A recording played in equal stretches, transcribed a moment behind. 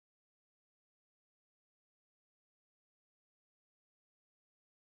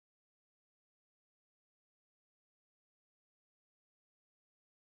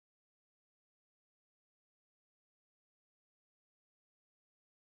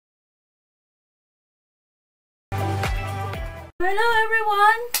Hello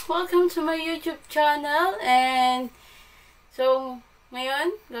everyone! Welcome to my YouTube channel. And so,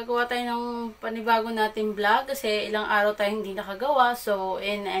 ngayon, gagawa tayo ng panibago natin vlog kasi ilang araw tayo hindi nakagawa. So,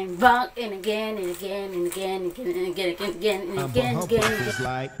 and I'm back and again and again and again and again and again and again and again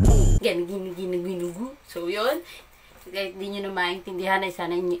and again. So, yun. Kahit di nyo na maintindihan ay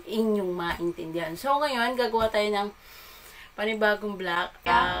sana inyong maintindihan. So, ngayon, gagawa tayo ng panibagong vlog.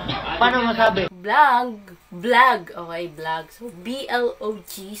 Paano masabi? Vlog. Okay, vlog. So,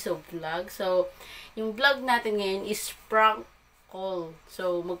 B-L-O-G. So, vlog. So, yung vlog natin ngayon is prank call.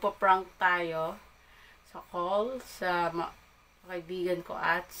 So, magpa-prank tayo sa call sa kaibigan ko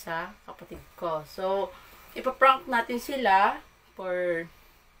at sa kapatid ko. So, ipa-prank natin sila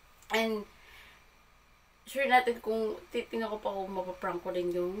and sure natin kung titingnan ko pa kung mapaprank ko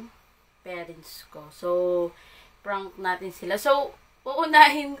rin yung parents ko. So, prank natin sila. So,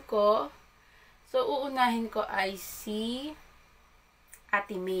 uunahin ko ay si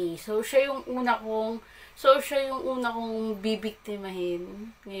Ate Mae. So, siya yung una kong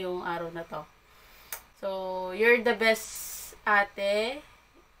bibiktimahin ngayong araw na to. So, you're the best ate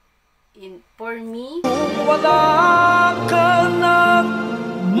for me. Wala ka nang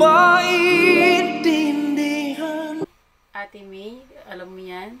maintindihan. Ate Mae, alam mo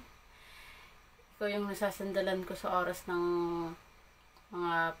yan? Ikaw yung nasasandalan ko sa oras ng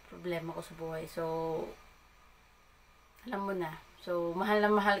mga problema ko sa buhay. So, alam mo na. So, mahal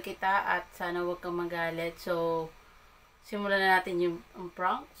na mahal kita at sana huwag kang magalit. So, simulan na natin yung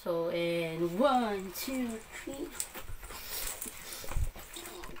prank. So, and 1, 2, 3.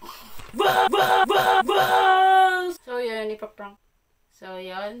 So, yun, ipaprank. So,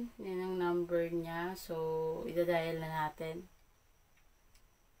 yun. Yan ang number niya. So, idadial na natin.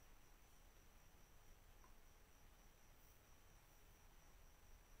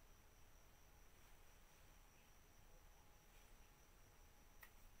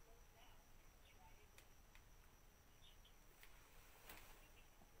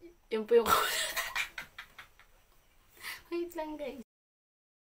 Yun po yung wait lang guys.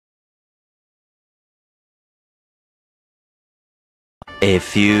 A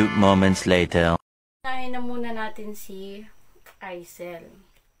few moments later. Unahin na muna natin si Aisel.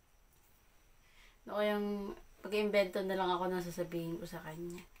 No, yung pag-invento na lang ako ng sasabihin ko sa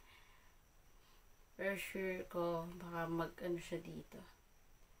kanya. For sure ko, baka mag-ano siya dito.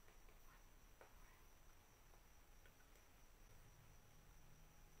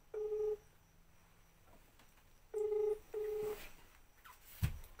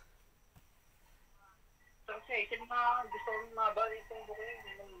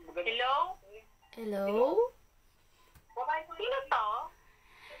 Hello? Hello? Sino to?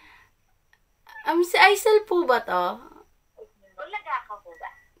 Si Aisel po ba to? Ulaga ka po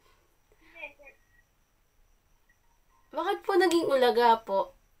ba? Bakit po naging ulaga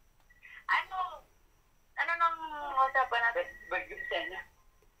po? Ano nang usapan natin? Bagay sa niya.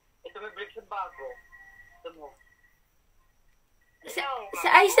 Ito may break sa bago. Ito mo. Si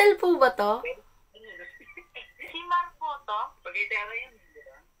Aisel po ba to? Si Mar po to? Pag-itera yun.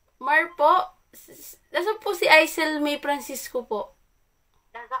 Mar po? Nasaan po si Aisel May Francisco po?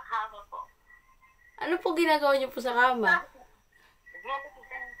 Nasa kama po. Ano po ginagawa niyo po sa kama? Bakit?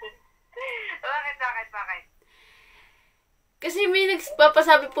 Kasi may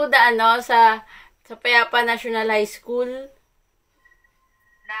nagpapasabi po na sa Payapa National High School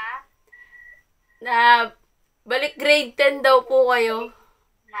na balik grade 10 daw po kayo.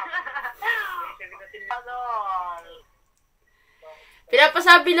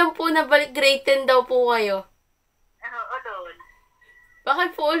 Pinapasabi lang po na balik grade 10 daw po kayo. Ulol.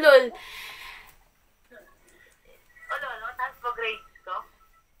 Bakit po ulol? Ulol, mataas po grades ko?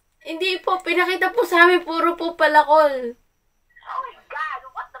 Hindi po, pinakita po sa amin puro po palakol. Oh my God,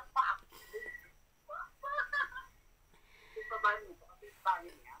 what the fuck?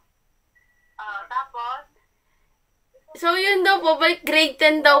 Tapos? So yun daw po, balik grade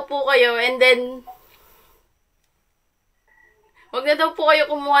 10 daw po kayo and then wag na daw po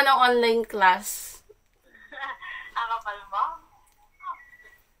kayo kumuha ng online class. Akapal mo?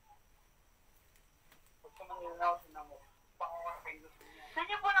 Saan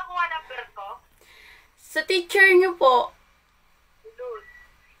niyo po nakuha ng number ko? Sa teacher nyo po.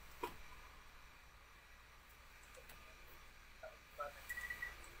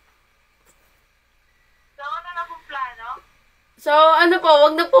 So, ano na po plano? So, ano po,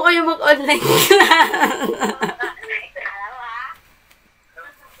 wag na po kayo mag-online class.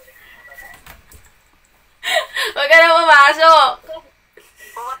 Wag ka na pumasok.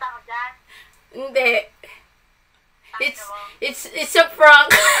 Pumunta ko dyan? Hindi. It's a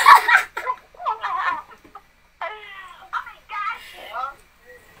prank. Oh my God!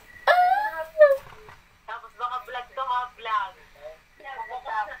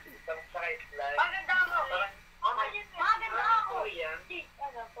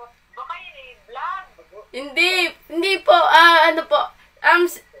 Baka yun vlog. Hindi po, ano po,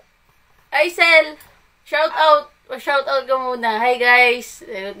 Aisel, shout out ka muna. Hi guys,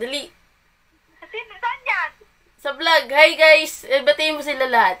 dali. Saan yan? Sa vlog, hi guys, batiin mo sila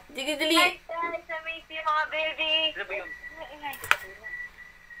lahat. Dali. Hi guys, amazing mga baby. Ano ba yun?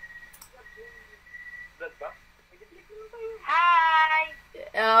 Hi!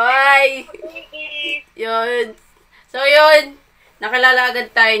 Hi! Yun. So, yun. Nakilala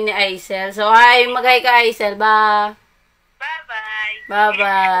agad tayo ni Aisel. So, hi. Mag-hi ka, Aisel. Bye-bye.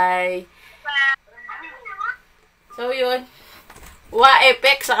 Bye-bye. So, yun.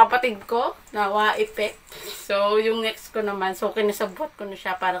 Wa-effect sa kapatid ko. Na wa-effect. So, yung next ko naman. So, kinasabot ko na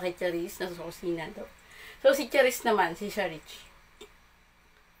siya para kay Charis. Nasa kusina daw. So, si Charis naman. Si Charich.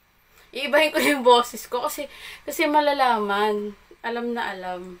 Iibahin ko yung boses ko kasi malalaman. Alam na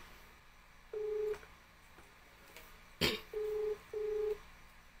alam.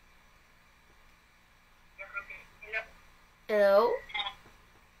 Hello?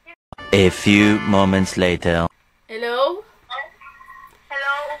 A few moments later. Hello?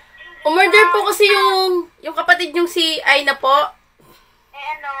 Hello? Umorder po kasi yung kapatid yung si Aina po.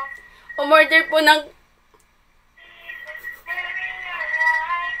 Ano? Umorder po ng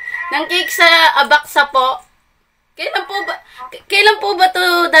cake sa Abaksa po. Kailan po ba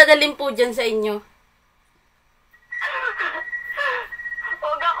to dadalhin po dyan sa inyo?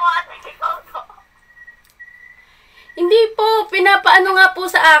 Huwag ako ate ikaw to. Hindi po, pinapaano nga po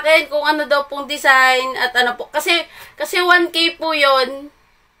sa akin kung ano daw pong design at ano po. Kasi 1K po yon.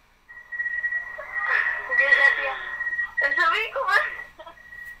 Hindi natin yan. Sasabihin ko ba?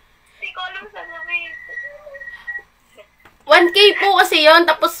 Hindi ko alam sasabihin. 1K po kasi yon,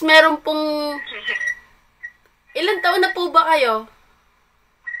 tapos meron pong... Ilan taon na po ba kayo?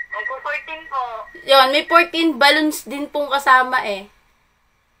 Ako 14 po. Yon, may 14 balloons din pong kasama eh.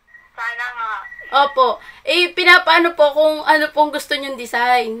 Sana nga. Opo. Pinapaano po kung ano pong gusto nyong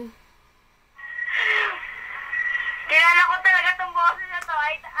design. Kilala ko talaga tong boses na to.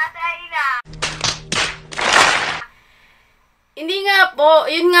 Ate Aina. Hindi nga po.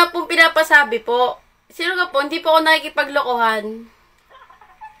 Yun nga pong pinapasabi po. Sino ka po? Hindi po ako nakikipaglokohan.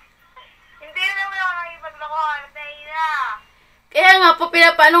 Hindi naman ako nakipaglokohan. Ate Aina. Kaya nga po,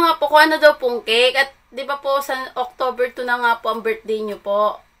 pinapaano nga po kung ano daw pong cake. At di ba po sa October 2 na nga po ang birthday nyo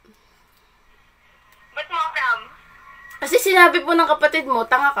po. Ba't mo alam? Kasi sinabi po ng kapatid mo,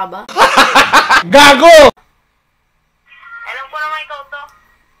 tanga ka ba? Gago! Alam ko naman ikaw to.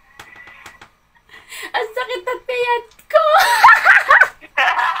 Ang sakit at payat ko!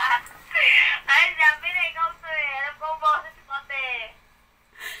 Ay, sabi na ikaw to eh. Alam ko ang boses ko te.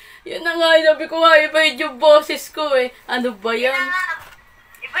 Yun na nga, sabi ko nga, iba yung boses ko eh. Ano ba yan?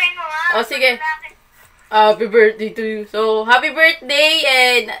 Ibahin mo nga. O, sige. Happy birthday to you. So, happy birthday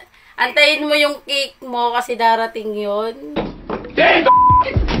and antayin mo yung cake mo kasi darating yun. Ay,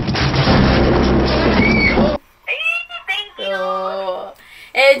 thank you.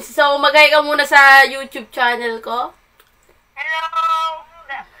 So, mag-hi ka muna sa YouTube channel ko. Hello.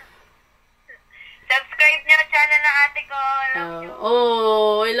 Subscribe niyo channel ng ate ko. Love you.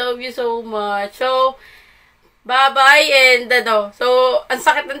 I love you so much. So, bye-bye and So, ang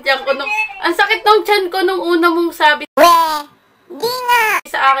sakit ng tiyan ko ang sakit ng tiyan ko nung una mong sabi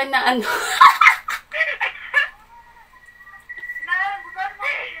sa akin na ano.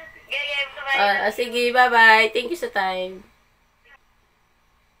 Sige, bye-bye. Thank you sa time.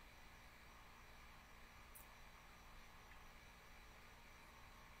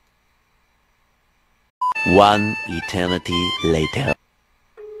 One eternity later.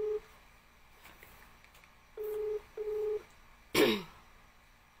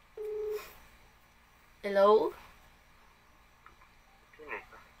 Hello?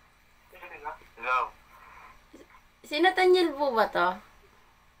 Hello. Si Nathaniel po ba to?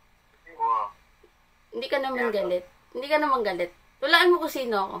 Wow. Hindi ka naman galit. Hindi ka naman galit. Walaan mo kung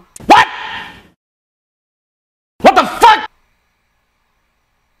sino ako. What the fuck?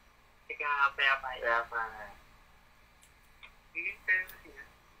 Ika nga, payapa.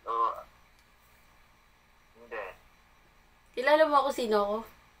 Oo. Hindi. Kilala mo ako sino ako?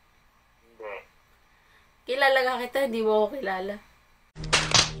 Hindi. Kilala ka kita, hindi mo ako kilala.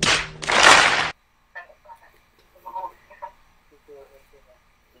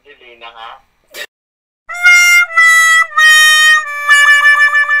 Julina nga.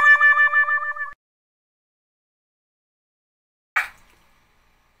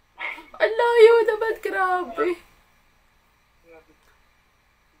 Ang layo naman, grabe.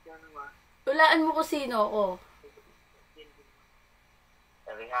 Walaan mo kung sino ako.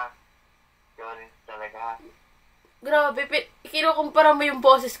 Sabi ha. Ikaw rin talaga. Grabe, kinukumpara mo yung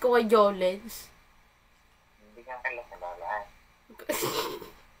boses ko kay Jolens. Hindi ka kala sa lalaan.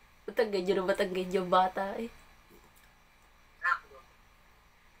 Batang yung bata eh.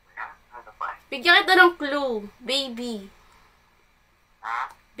 Ano pa? Bigyan kita ng clue. Baby. Ha?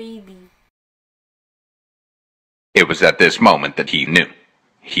 Baby. It was at this moment that he knew.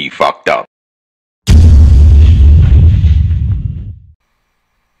 He fucked up.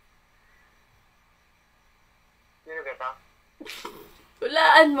 Sino ka to?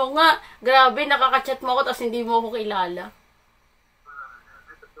 Hulaan mo nga. Grabe, nakaka-chat mo ako tapos hindi mo ako kilala.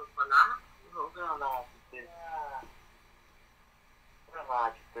 Ito pala? Oo, kaya nakakit. Wala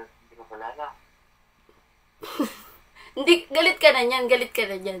makakit. Hindi ko pala na. Hindi, galit ka na yan. Galit ka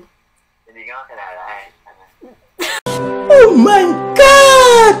na yan. Hindi ka makilala eh. Ano? Oh my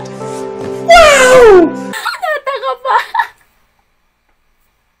God! Wow! Nataka pa.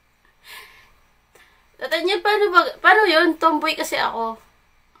 Tatanya, paano yun? Tomboy kasi ako.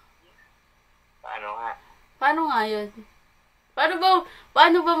 Paano nga? Paano nga yun? Paano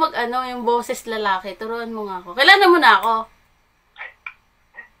ba yung boses lalaki? Turuan mo nga ako. Kailan mo na ako?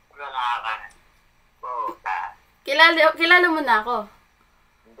 Wala ka. Puta. Kilala mo na ako?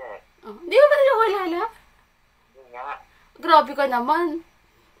 Hindi. Oh, di mo ba rin ako kilala? Hindi nga. Grabe ka naman.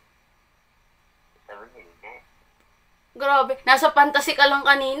 Sabi niya, hindi. Grabe. Nasa fantasy ka lang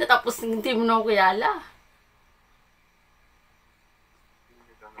kanina tapos hindi mo na ako kilala.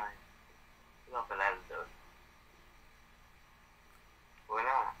 Hindi ko man. Hindi ko pala doon.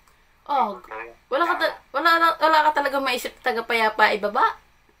 Wala. Oh, wala ka talaga maisip tagapayapa ibaba?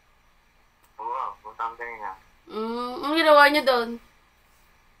 Oo, putang ka na. Ang ginawa niyo doon?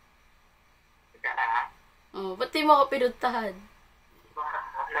 Ika na ha? Oh, ba't di mo ako pinuntahan?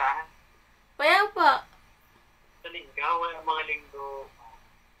 Wala. Payapa. Sa linggo, wala mga linggo.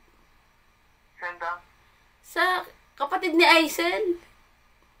 Saan daw? Sa kapatid ni Aisel.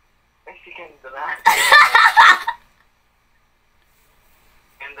 Ay, si Kendra.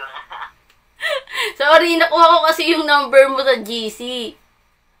 Kendra. Sorry, nakuha ko kasi yung number mo sa GC.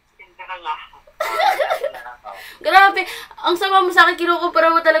 Kendra nga. Grabe, ang sama mo sa akin, kinukumpara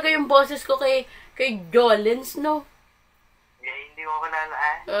mo talaga yung boses ko kay Jolens, no? Hindi mo kilala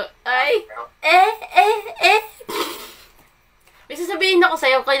eh. Ay, May sasabihin ako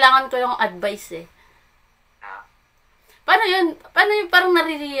sa'yo, kailangan ko yung advice eh. Ha? Paano yun? Paano yung parang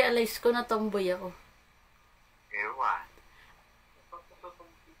nare-realize ko na tomboy ako? Ewan.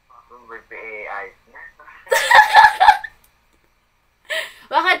 Tomboy pa ayos na.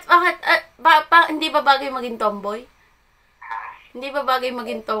 Bakit? Hindi ba bagay maging tomboy? Ha? Hindi ba bagay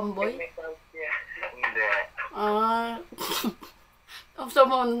maging tomboy? Hindi. Ang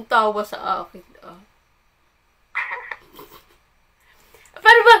sama ng tawa sa akin.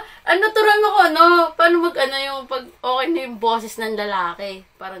 Paano ba? Turuan mo ko, paano yung pag okay na yung boses ng lalaki?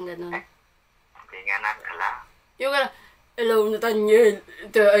 Parang ganun. Hindi nga nakala. Yung hello, Nathaniel.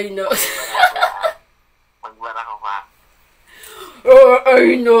 Ito ay na. Magbara ko ka.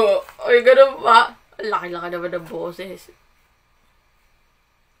 Ay no. Ay, ganun pa. Laki-laki naman ng boses.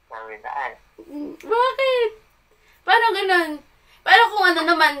 Sabi na ay. Bakit? Paano ganun? Paano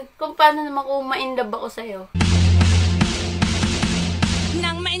kung paano naman kung ma-inlove ako sa'yo?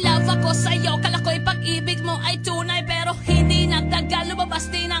 Nang may love ako sa'yo, kala ko'y pag-ibig mo ay tunay, pero hindi nagtagal,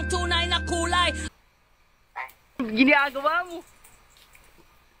 lumabas din ang tunay na kulay. Ginagawa mo?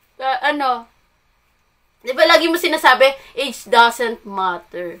 Di ba lagi mo sinasabi, age doesn't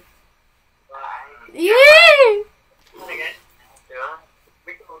matter. Ay. Yay! Sige. Diba?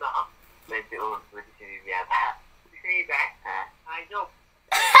 May una ka. 20 old. Pwede si Vivi yata. Si Vivi? Ha? Ay, joke.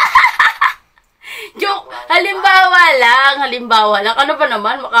 Joke! Halimbawa lang. Ano ba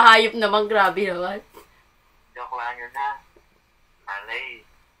naman? Makahayop naman. Grabe naman. Joke lang yun ha. Alay.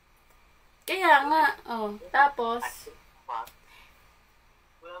 Kaya nga. Oh, tapos.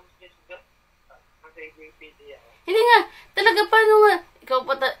 Wala mo siya sugat. Ang sa ibig piti yan. Hindi nga. Talaga, paano nga? Ikaw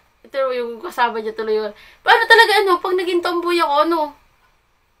pa ito yung kasama niya tuloy yun. Paano talaga pag naging tomboy ako,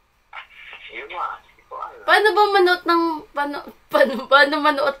 Yun nga. Hindi ko alam. Paano ba manuot ng, paano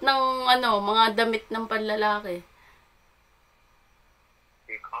manuot ng, mga damit ng panlalaki?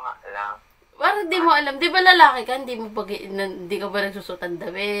 Hindi ko nga alam. Parang di mo alam, di ba lalaki ka, hindi ka ba nagsusot ng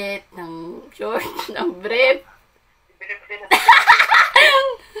damit, ng short, ng brief?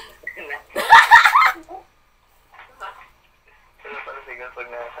 Wala pala sigal pag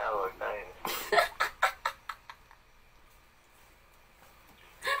nakatawag tayo.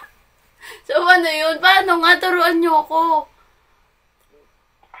 So ano yun? Paano nga? Turuan niyo ako.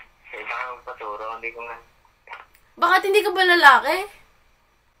 Kailangan magpaturo. Hindi ko nga. Bakit hindi ka ba lalaki?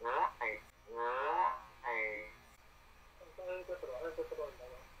 Ay.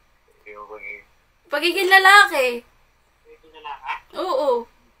 mo pagiging... Pagiging lalaki. Pagiging lalaki? Oo.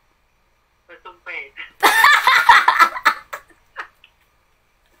 Pagtumpay.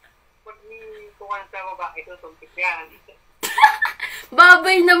 Pag kukuhan sa babae, ito tumpik yan.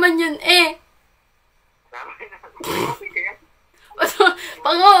 Baboy naman yun eh. Sabi na. Tumpik yan.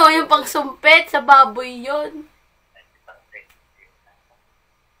 Pango, yung pangsumpet sa baboy yun.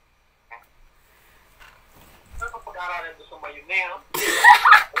 Ano pag-aralan doon sa mayon na yan?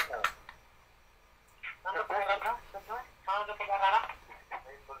 Ano pag-aralan? Ano pag-aralan?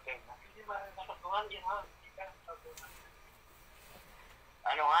 Hindi ba nakatungan yan ha?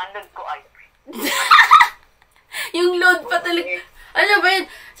 Ano nga, nag ko ay? Yung load pa talaga. Ano ba yun?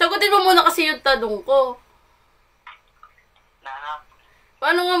 Sagutin mo muna kasi yung tanong ko. Na?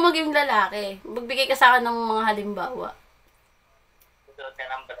 Paano nga maging lalaki? Magbigay ka sa akin ng mga halimbawa. Susunod ka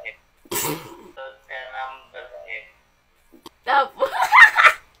ng bread. Susunod ka ng bread. Tapos,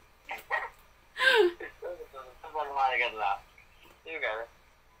 Susunod ka lumalagan lang. Sige ka.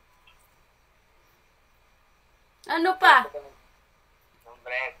 ano pa? Ng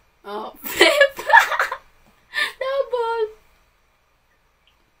bread. Oh, prep. Tapos,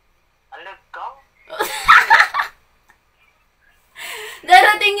 Alag ka?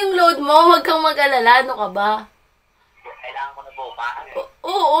 darating yung load mo, huwag kang mag-alala. Ano ka ba? Kailangan ko na bukas.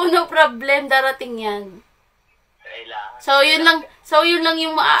 Oo, no problem. Darating yan. Kailangan. So, yun lang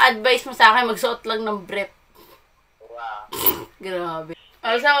yung maa-advise mo sa akin. Magsuot lang ng brief. Wow. Grabe.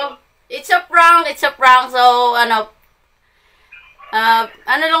 So, it's a prank. So, ano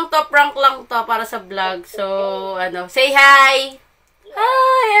lang to, prank lang to para sa vlog. So, say hi!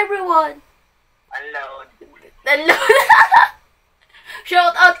 Hi, everyone! Unload. Hello!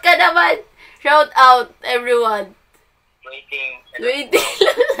 Shout out ka naman! Shout out, everyone! Waiting. Waiting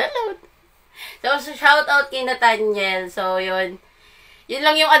lang sa load. So, shout out kay Nathaniel. So, yun. Yun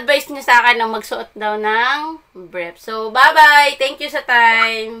lang yung advice niya sa akin na magsuot daw ng brief. So, bye-bye! Thank you sa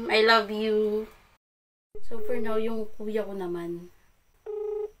time. I love you. So, for now, yung kuya ko naman.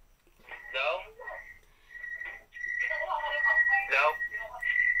 Hello? Hello?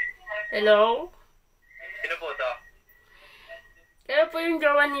 Hello? Sino po to? Kaya po yung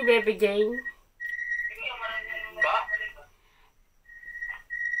jowa ni Baby Jane. Ba?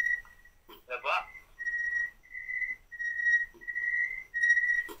 Ano ba?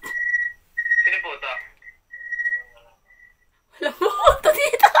 Sino po to? Wala po ito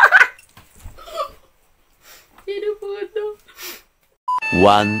dito. Sino po ito?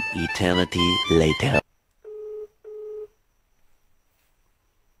 One eternity later.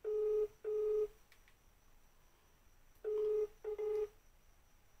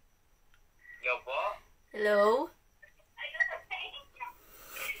 Yo po? Hello?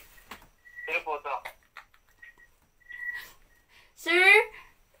 Sino po to? Sir?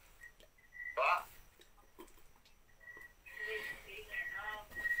 Ba?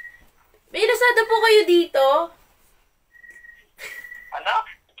 May Lazada po kayo dito? Ano?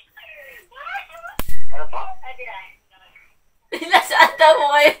 Ano po? May Lazada po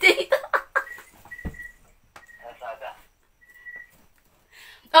kayo dito? Lazada.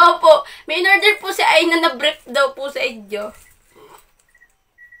 Opo. May in-order po si Aina na brief daw po sa inyo.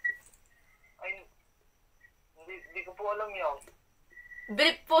 Ay, hindi ko po alam yun.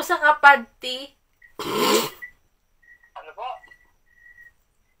 Brief po sa kapanty. Ano po?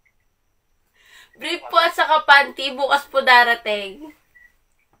 Brief po at sa kapanty. Bukas po darating.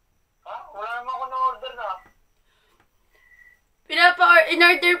 Ha? Wala naman ako na-order na.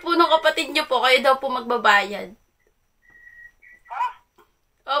 In-order po ng kapatid niyo po. Kayo daw po magbabayad. Ha?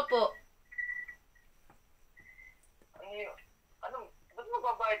 Opo. Ano? Ba't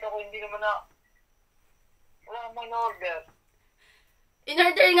magbabayad ako? Hindi naman na... Wala naman na-order.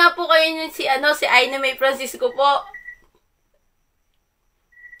 In-order nga po kayo yun si Aina Mae Francisco po.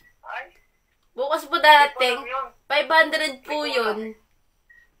 Ay? Bukas po Hindi ko darating. alam yun. 500 po yun.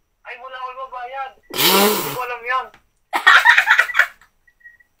 Ay, wala ako mabayad. Hindi ko alam yun.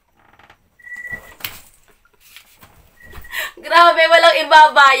 Grabe, walang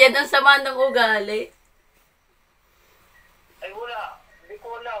ibabayad. Ang sama ng ugali. Ay, wala. Hindi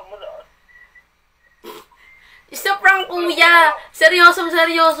ko alam. Wala. Isa prank kuya. Seryoso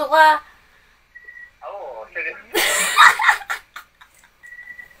ka. Oo, sige.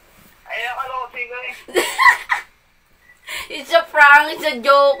 Ay, akala ko sige eh. It's a prank, it's a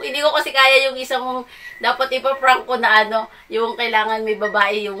joke. Hindi ko kasi kaya yung isang dapat ipa-prank ko na yung kailangan may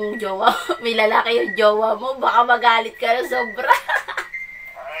babae yung jowa. May lalaki yung jowa mo. Baka magalit ka na sobra.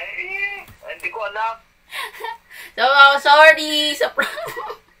 Ay, hindi ko alam. So, sorry sa prank.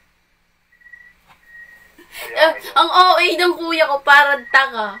 Ang OA ng kuya ko, parang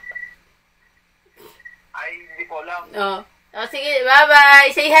tanga. Ay, hindi ko alam. Oh. Oh, sige,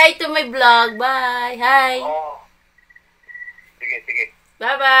 bye-bye. Say hi to my vlog. Bye. Hi. Oo. Sige.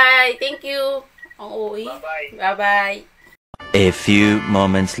 Bye-bye. Thank you. Ang uwi. Bye-bye. Bye-bye. A few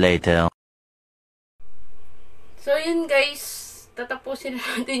moments later. So, yun guys. Tatapusin na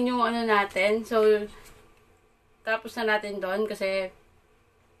natin yung ano natin. So, tapos na natin doon kasi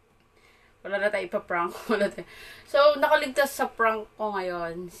wala na tayo ipa-prank. So, nakaligtas sa prank ko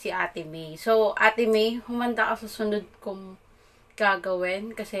ngayon si Ate Mae. So, Ate Mae, humanda ka sa sunod kong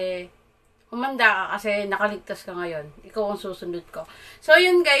gagawin kasi humanda ka kasi nakaligtas ka ngayon. Ikaw ang susunod ko. So,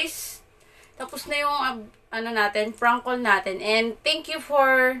 yun guys. Tapos na yung ano natin, prank call natin. And thank you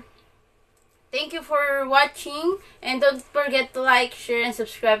for watching. And don't forget to like, share, and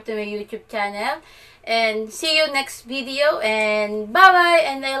subscribe to my YouTube channel. And see you next video. And bye-bye.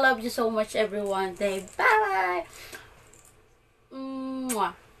 And I love you so much, everyone. Say bye-bye.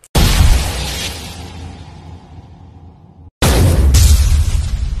 Mwah.